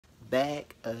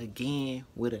back again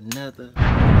with another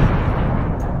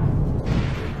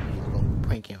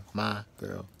pranking my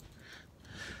girl.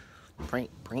 Prank.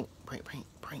 Hey, prank.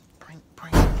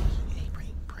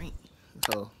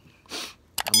 So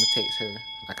I'm gonna text her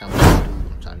like I'm gonna do.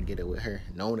 I'm trying to get it with her,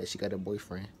 knowing that she got a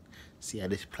boyfriend. See how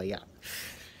this play out.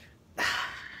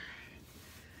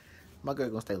 My girl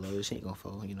gonna stay loyal. She ain't gonna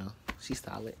fold, you know. She's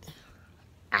solid.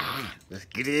 Let's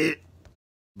get it.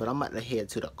 But I'm about to head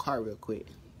to the car real quick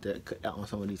to cut out on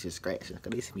some of these distractions.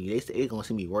 Cause they say they gonna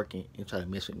see me working and try to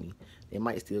mess with me. They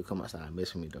might still come outside and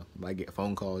mess with me though. Might get a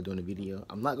phone call during the video.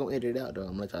 I'm not gonna edit it out though. I'm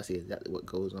gonna let y'all see exactly what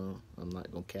goes on. I'm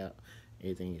not gonna cap.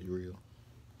 Everything is real.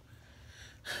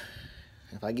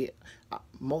 If I get I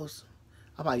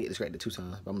might get distracted 2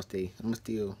 times, but I'm gonna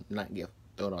still not get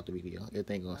thrown off the video.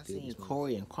 Everything gonna still be smooth.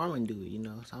 Corey and Carmen do it, you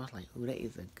know. So I was like, oh,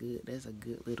 that's a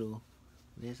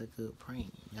good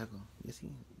prank. Y'all gonna see,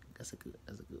 that's a good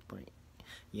prank,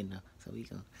 you know. So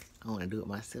I wanna do it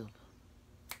myself.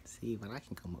 See what I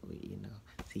can come up with, you know.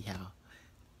 See how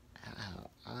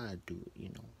I do it, you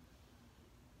know.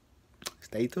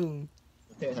 Stay tuned.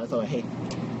 I told her, hey.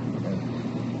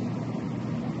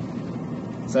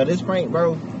 So this prank,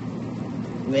 bro,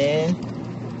 man,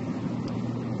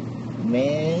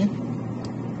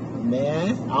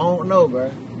 I don't know, bro.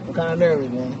 I'm kind of nervous,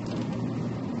 man.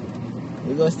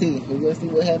 We're gonna see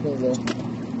what happens, though.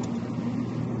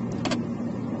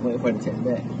 Wait for the text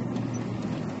back.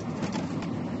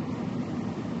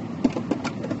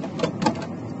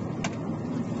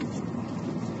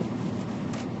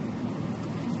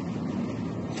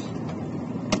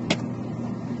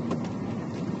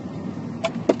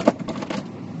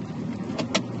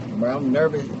 Bro, I'm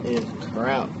nervous as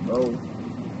crap, bro.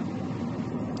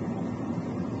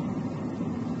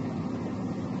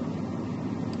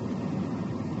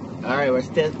 Alright, we're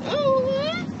still. Oh,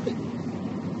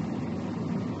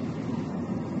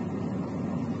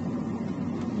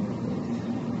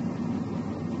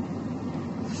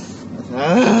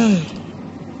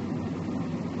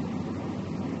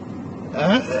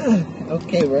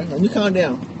 okay, bro. Let me calm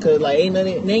down. Cause like ain't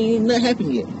nothing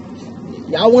happened yet.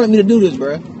 Y'all wanted me to do this,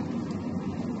 bro.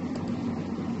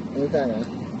 Let me calm down.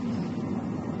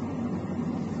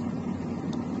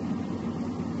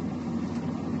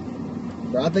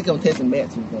 Bro, I think I'm texting back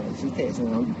too fast. She's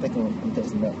texting. I'm thinking I'm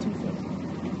texting back too fast.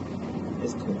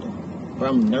 It's cool though. But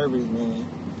I'm nervous, man.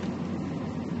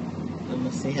 I'm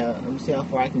gonna see how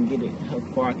far I can get it. How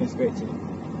far I can stretch it.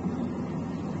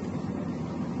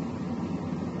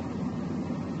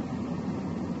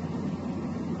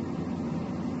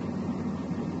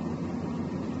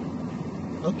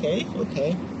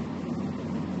 Okay.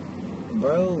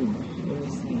 Bro, let me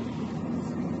see.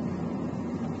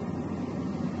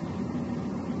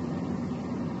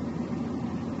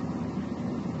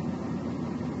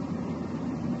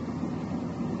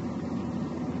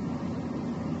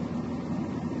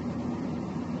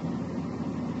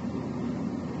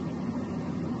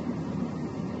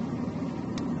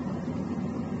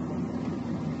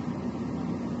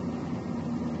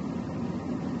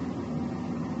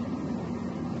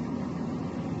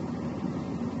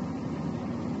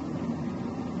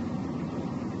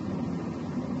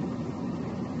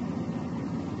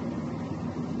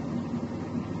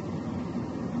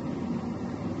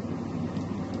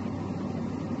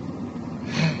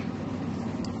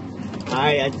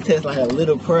 Alright, I just test like a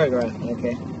little paragraph,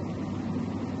 okay?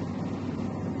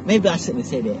 Maybe I shouldn't have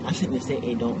said that. I shouldn't have said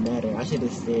it don't matter. I should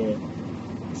have said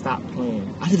stop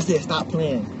playing. I should have said stop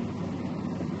playing.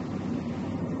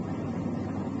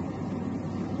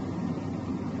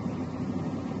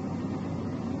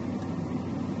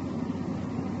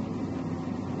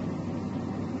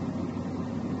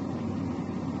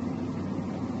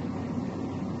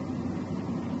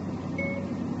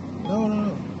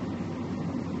 No.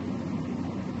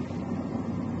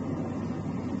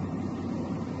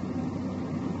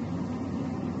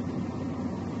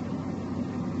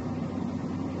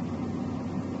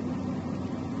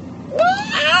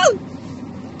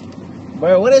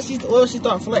 Bro, what if she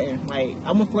start flirting? Like,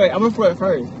 I'm gonna flirt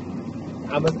first.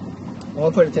 I'm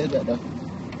gonna put the text back though.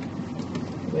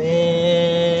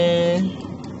 Man.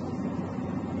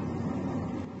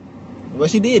 Well,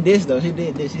 she did this though. She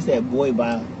did this. She said, "Boy,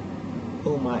 by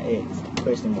who my ex?"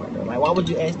 Question mark though. Like, why would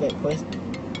you ask that question?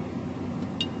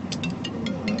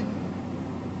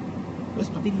 What's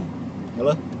my video?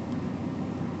 Hello?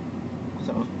 What's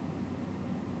on?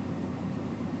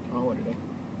 On what today?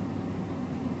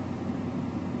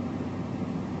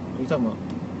 What are you talking about?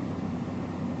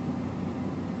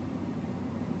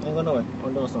 I ain't going nowhere.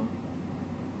 I'm doing something.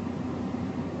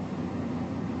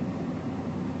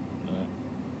 Alright.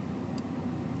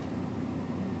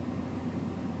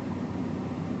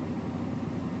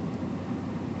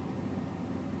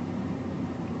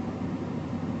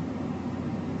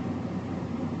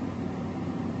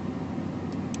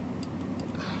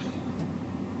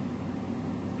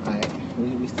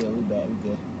 We back, we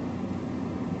good.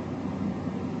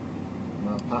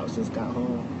 My pops just got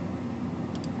home.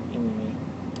 Anyway.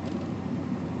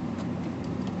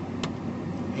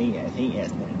 He ain't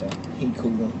asked nothing though. He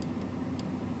cool.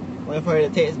 Waiting for her to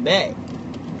text back.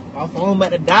 My phone about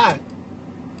to die.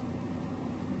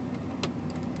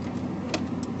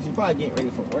 She probably getting ready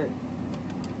for work.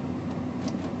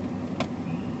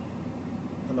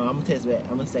 Hold on, I'm gonna text back.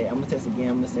 I'm gonna text again.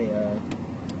 I'm gonna say,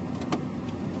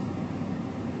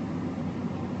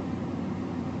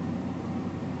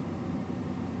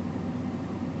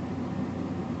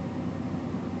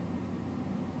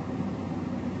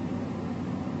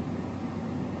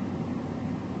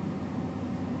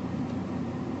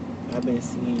 I've been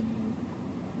seeing you.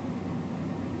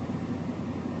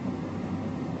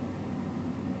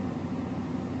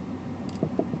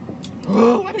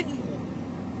 Oh, what did you?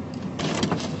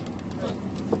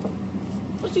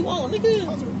 What you want,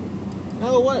 nigga?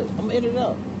 No, what? I'm gonna edit it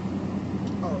up.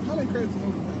 Oh, how they credits over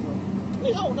that? Nigga,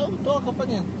 I don't know. Dog, a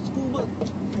fucking school book.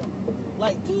 Yeah.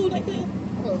 Like 2, nigga. I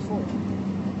thought it was 4.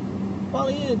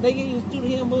 Probably is. They give you a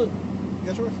student handbook. You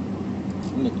got yours?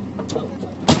 Nigga.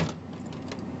 Oh.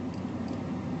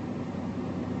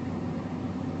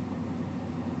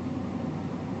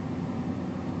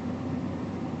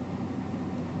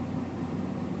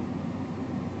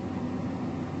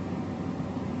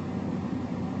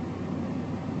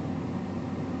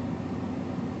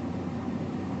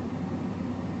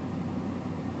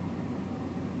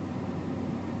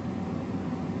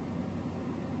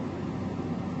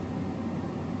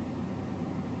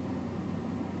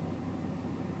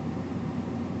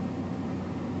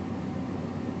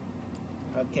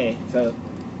 Okay, so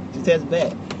she texts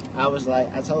back. I was like,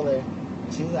 I told her,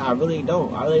 she said, I really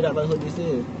don't know who this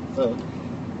is. So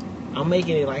I'm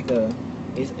making it like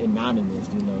it's anonymous,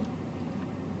 you know.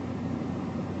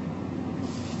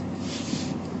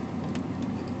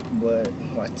 But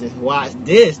watch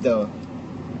this though.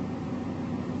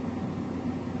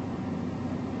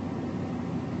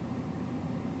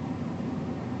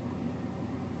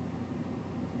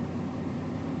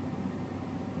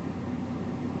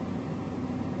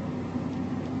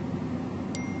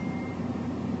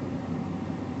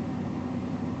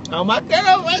 Oh, my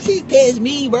girl, she texted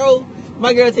me, bro.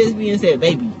 My girl texted me and said,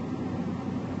 baby.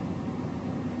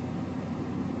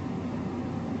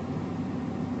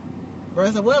 Bro,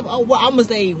 I said, what I'm gonna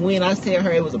say when I tell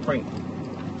her it was a prank.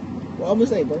 What I'm gonna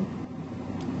say, bro?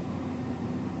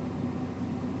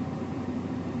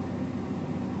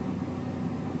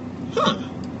 Huh.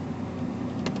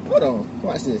 Hold on.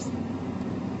 Watch this.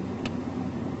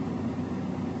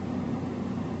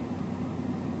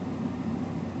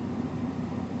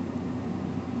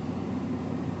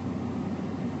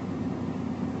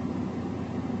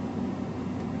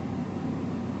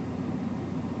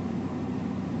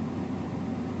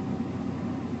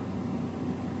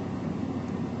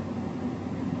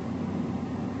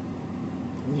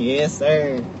 Yes,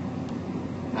 sir.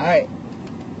 Alright.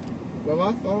 But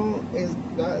my phone is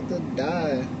about to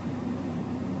die.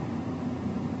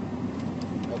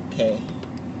 Okay.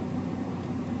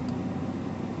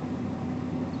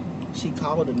 She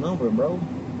called the number, bro.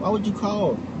 Why would you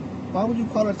call? Why would you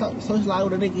call her talk socialize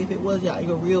with a nigga if it was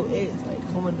your real ex? Like,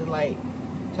 coming to, like,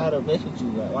 try to mess with you.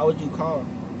 Like, why would you call?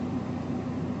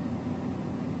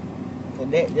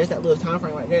 And that's that little time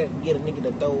frame right there to get a nigga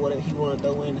to throw whatever he want to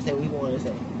throw in and say what he want to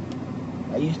say.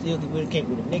 Like, you still communicate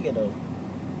with a nigga, though.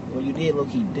 Well, you did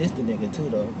low-key diss the nigga, too,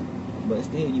 though. But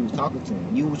still, you was talking to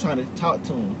him. You was trying to talk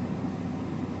to him.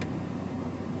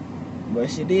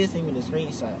 But she did send me the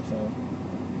screenshot, so...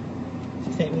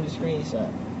 She sent me the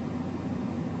screenshot.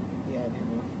 Yeah, I did,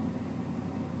 man.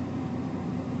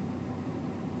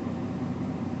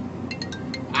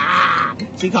 Ah!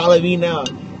 She calling me now.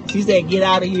 She said, get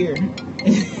out of here.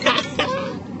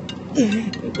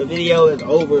 The video is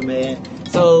over, man.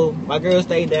 So, my girl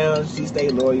stayed down. She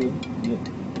stayed loyal. Yeah.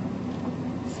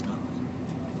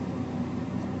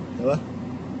 Hello?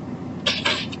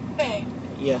 Hey.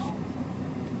 Yeah.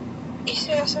 You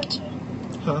said I sent you?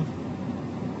 Huh?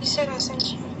 You said I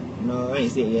sent you? No, I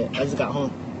ain't see it yet. I just got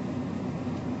home.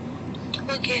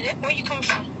 Look at it. Where you come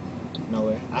from?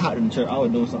 Nowhere. I hopped in the church. I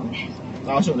was doing something.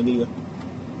 I was shooting a video.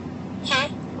 Huh?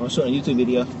 I was shooting a YouTube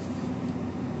video.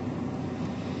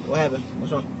 What happened?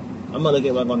 What's wrong? I'm gonna look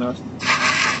at what's going on.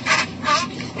 Huh?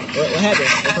 What happened?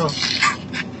 What's wrong?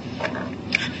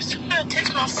 Somebody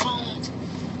text my phone.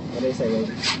 What they say,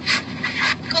 baby?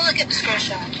 Go look at the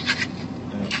screenshot.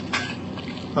 Alright.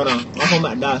 Hold on. My phone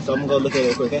might die, so I'm gonna go look at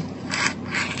it quick, okay?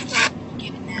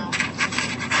 Give it now.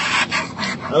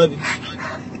 I love you. I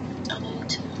love you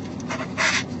too.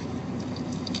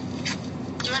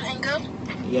 You want to hang up?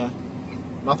 Yeah.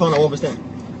 My phone on 1%.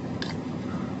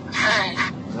 Alright.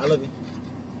 I love you.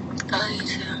 I love you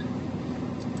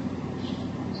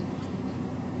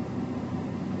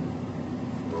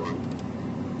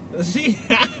too. See?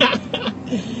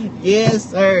 Yes,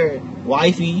 sir.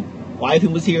 Wifey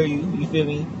was here. You feel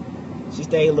me? She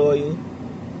stayed loyal.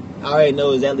 I already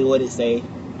know exactly what it say.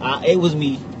 It was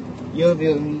me. You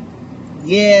feel me?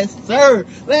 Yes, sir.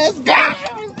 Let's go.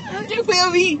 You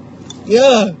feel me?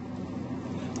 Yeah.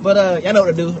 But y'all know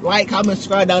what to do. Like, comment,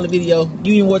 subscribe down the video.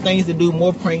 Give you more things to do,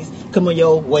 more pranks coming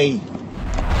your way.